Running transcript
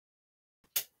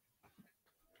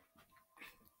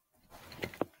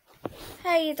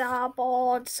Hey there,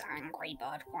 bods,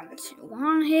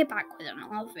 AngryBird121 here, back with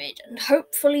another vid, and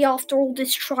hopefully after all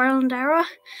this trial and error,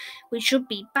 we should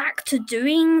be back to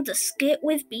doing the skit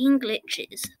with being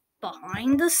glitches,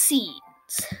 behind the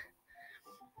scenes.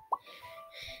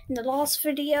 In the last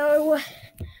video,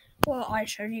 well, I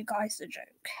showed you guys the joke.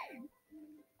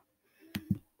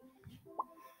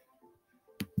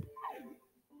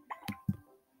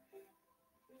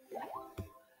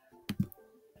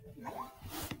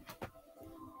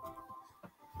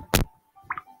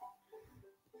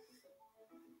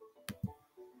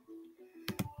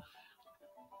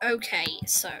 Okay,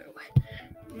 so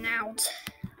now to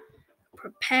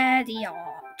prepare the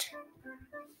art.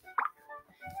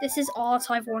 This is art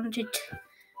I've wanted to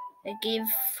give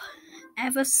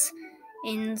ever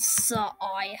since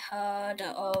I heard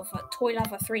of Toy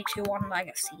Lover 321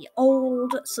 Legacy.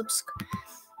 Old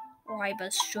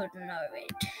subscribers should know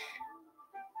it.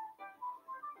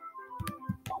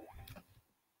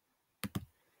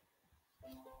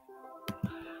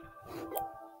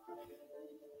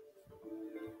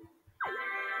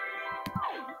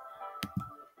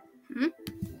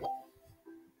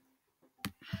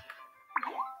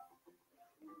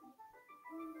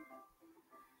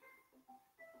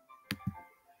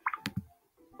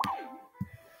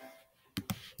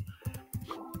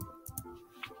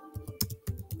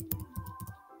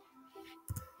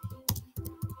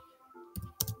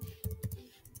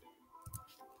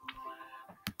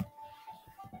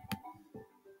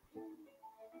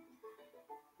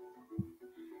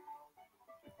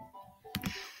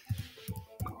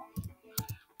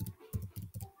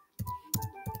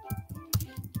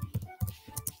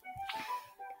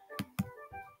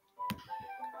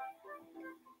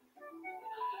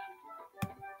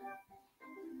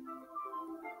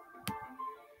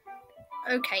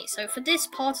 Okay, so for this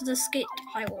part of the skit,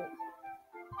 I will...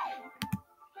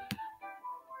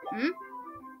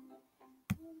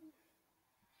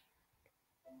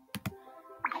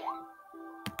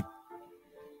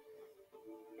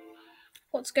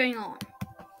 What's going on?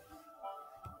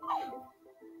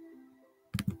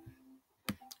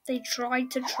 They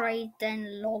tried to trade,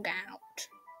 then log out.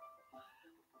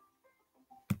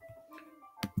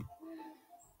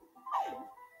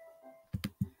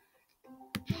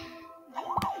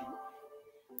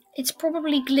 It's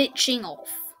probably glitching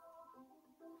off.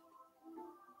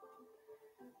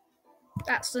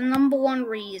 That's the number one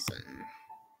reason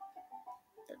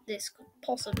that this could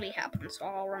possibly happen, so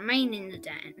I'll remain in the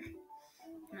den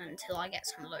until I get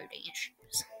some loading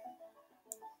issues.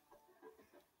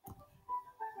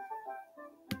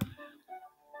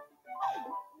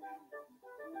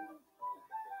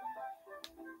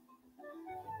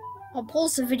 I'll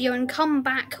pause the video and come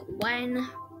back when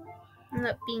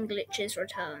the Being Glitches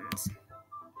returns.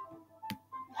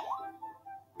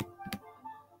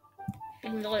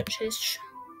 Being Glitches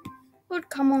would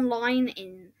come online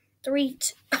in 3,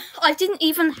 2... I didn't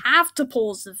even have to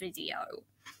pause the video.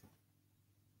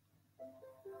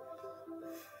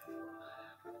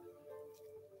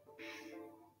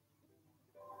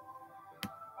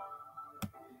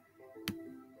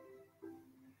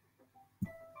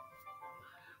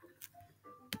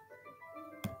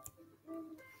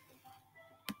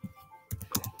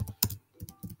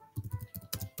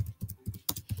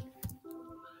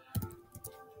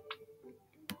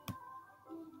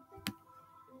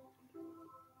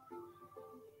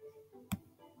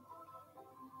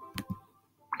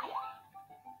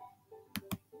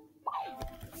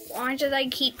 Why do they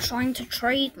keep trying to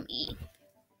trade me?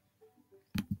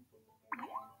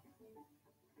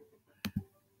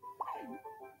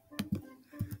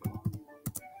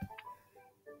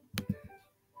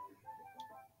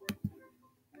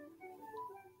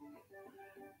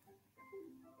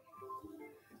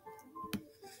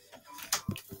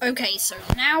 Okay, so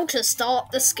now to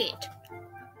start the skit.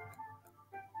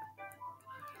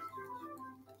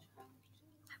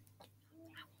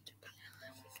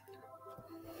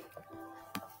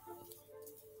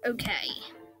 Okay.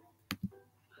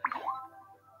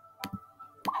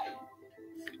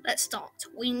 Let's start.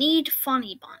 We need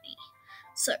Funny Bunny.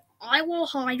 So I will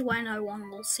hide where no one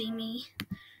will see me.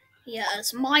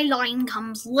 Yes, my line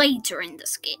comes later in the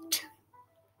skit.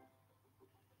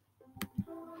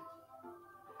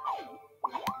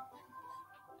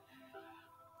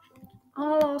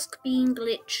 I'll ask Being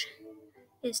Glitch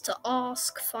is to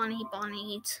ask Funny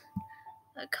Bunny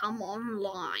to come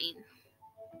online.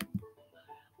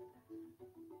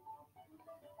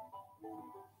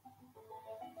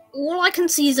 All I can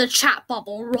see is a chat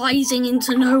bubble rising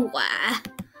into nowhere.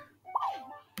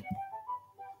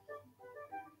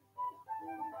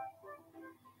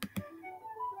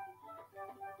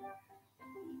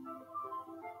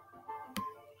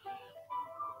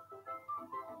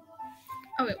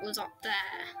 Oh, it was up there.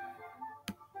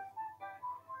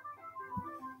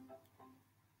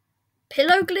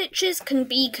 Pillow glitches can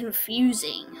be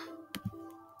confusing.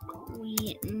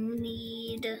 We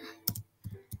need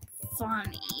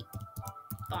funny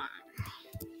fun.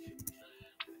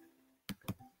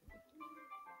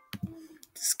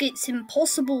 The skit's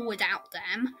impossible without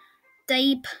them.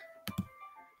 They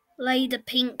play the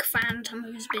pink phantom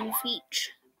who's been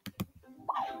featured.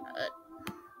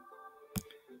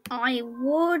 I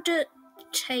would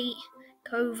take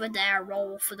over their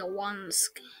role for the one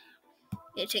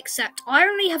skit, except I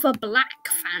only have a black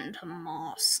phantom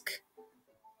mask.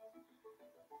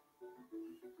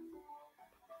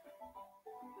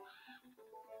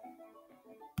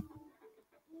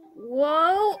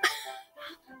 Whoa!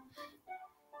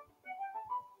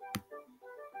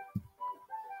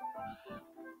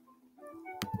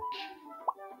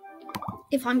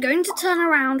 If I'm going to turn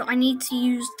around, I need to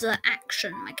use the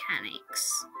action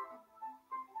mechanics.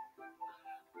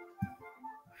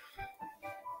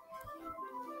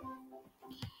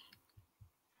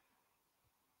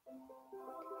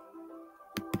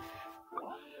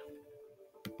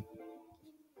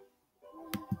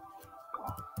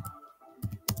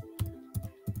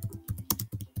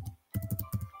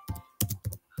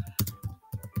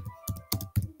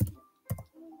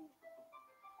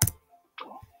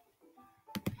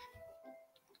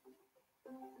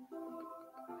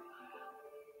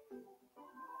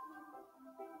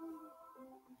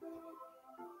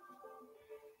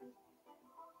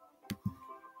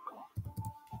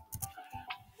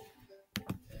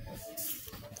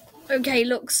 Okay,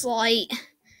 looks like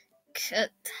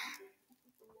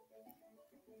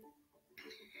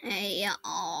they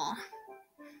are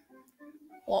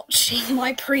watching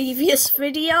my previous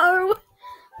video.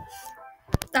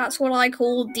 That's what I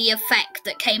called the effect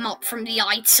that came up from the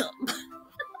item.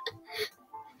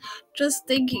 Just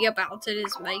thinking about it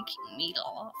is making me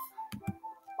laugh.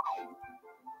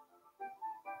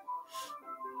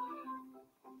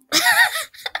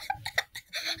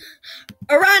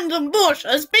 A random bush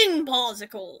has bin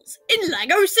particles in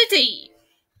Lego City.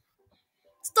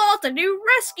 Start a new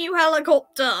rescue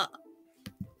helicopter.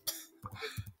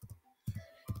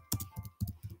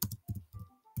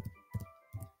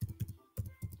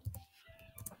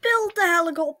 Build the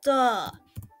helicopter.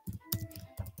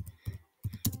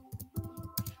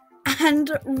 And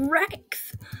wreck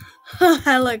the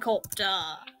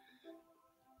helicopter.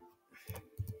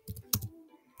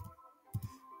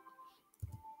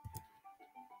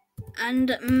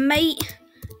 And make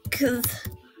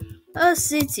a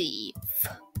city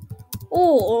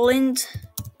fall into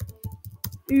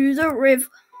the river.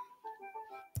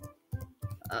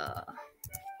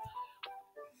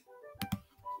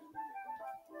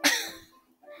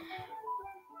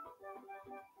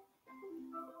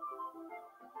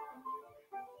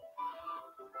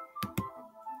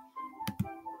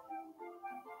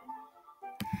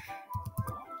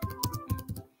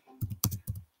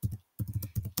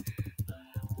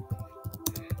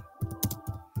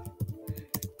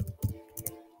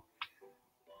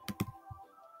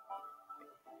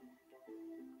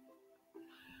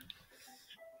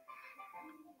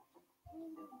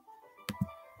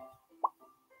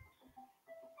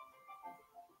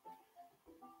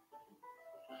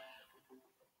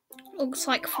 Looks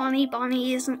like Funny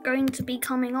Bunny isn't going to be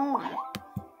coming on.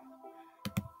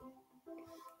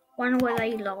 When were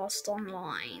they last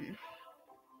online?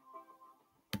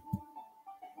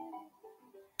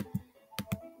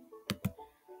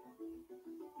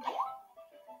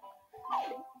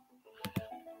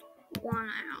 One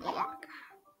hour.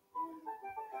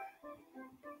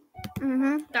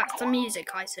 That's the music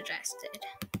I suggested.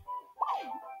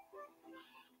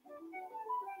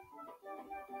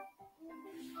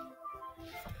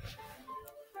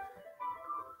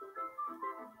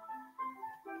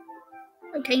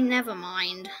 Okay, never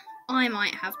mind. I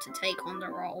might have to take on the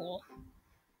role.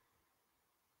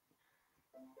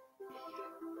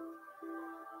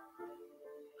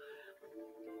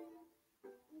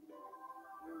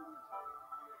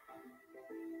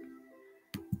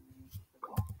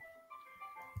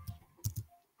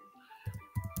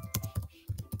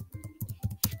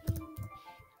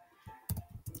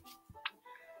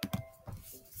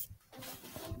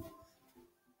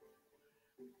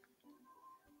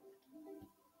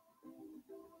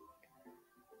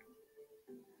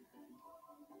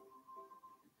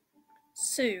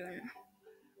 Soon.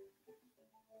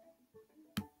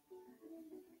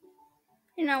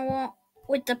 You know what?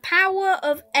 With the power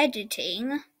of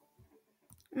editing,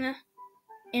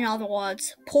 in other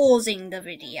words, pausing the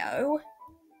video,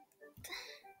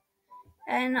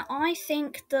 and I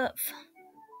think that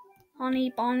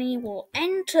Honey Bunny will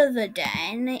enter the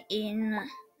den in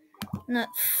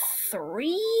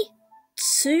 3,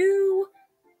 2,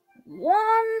 1.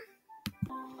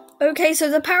 Okay, so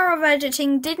the power of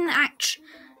editing didn't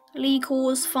actually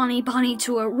cause Funny Bunny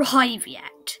to arrive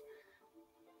yet.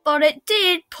 But it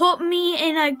did put me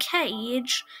in a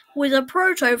cage with a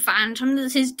proto-phantom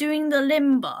that is doing the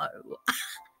limbo.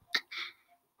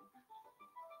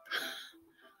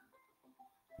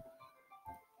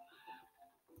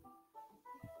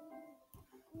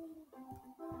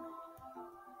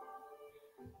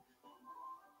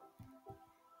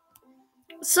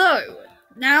 So,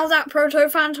 now that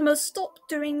proto-phantom has stopped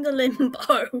doing the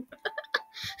limbo.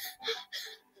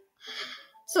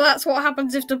 So that's what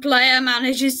happens if the player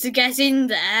manages to get in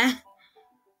there.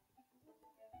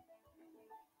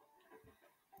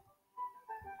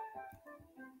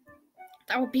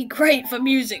 That would be great for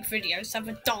music videos to have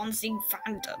a dancing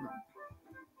phantom.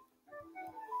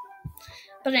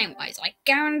 But anyways, I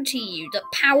guarantee you the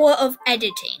power of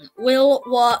editing will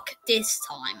work this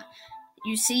time.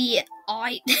 You see,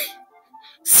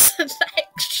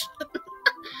 selection.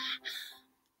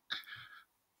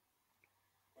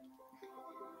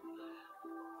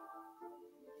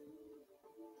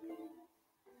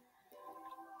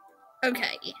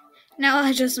 Okay, now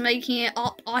they're just making it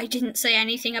up. I didn't say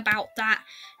anything about that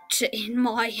in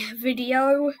my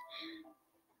video.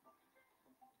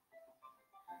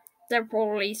 They're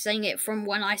probably saying it from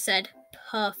when I said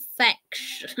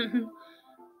perfection.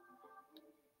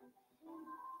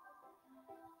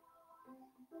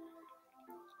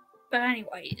 But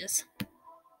anyways,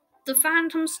 the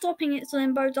phantom stopping its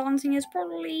limbo dancing is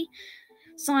probably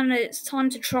a sign that it's time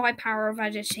to try power of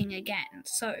editing again.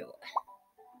 So,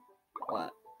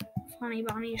 Funny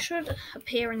Bunny should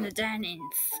appear in the den in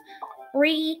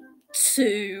 3,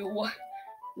 2,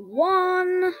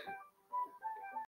 1.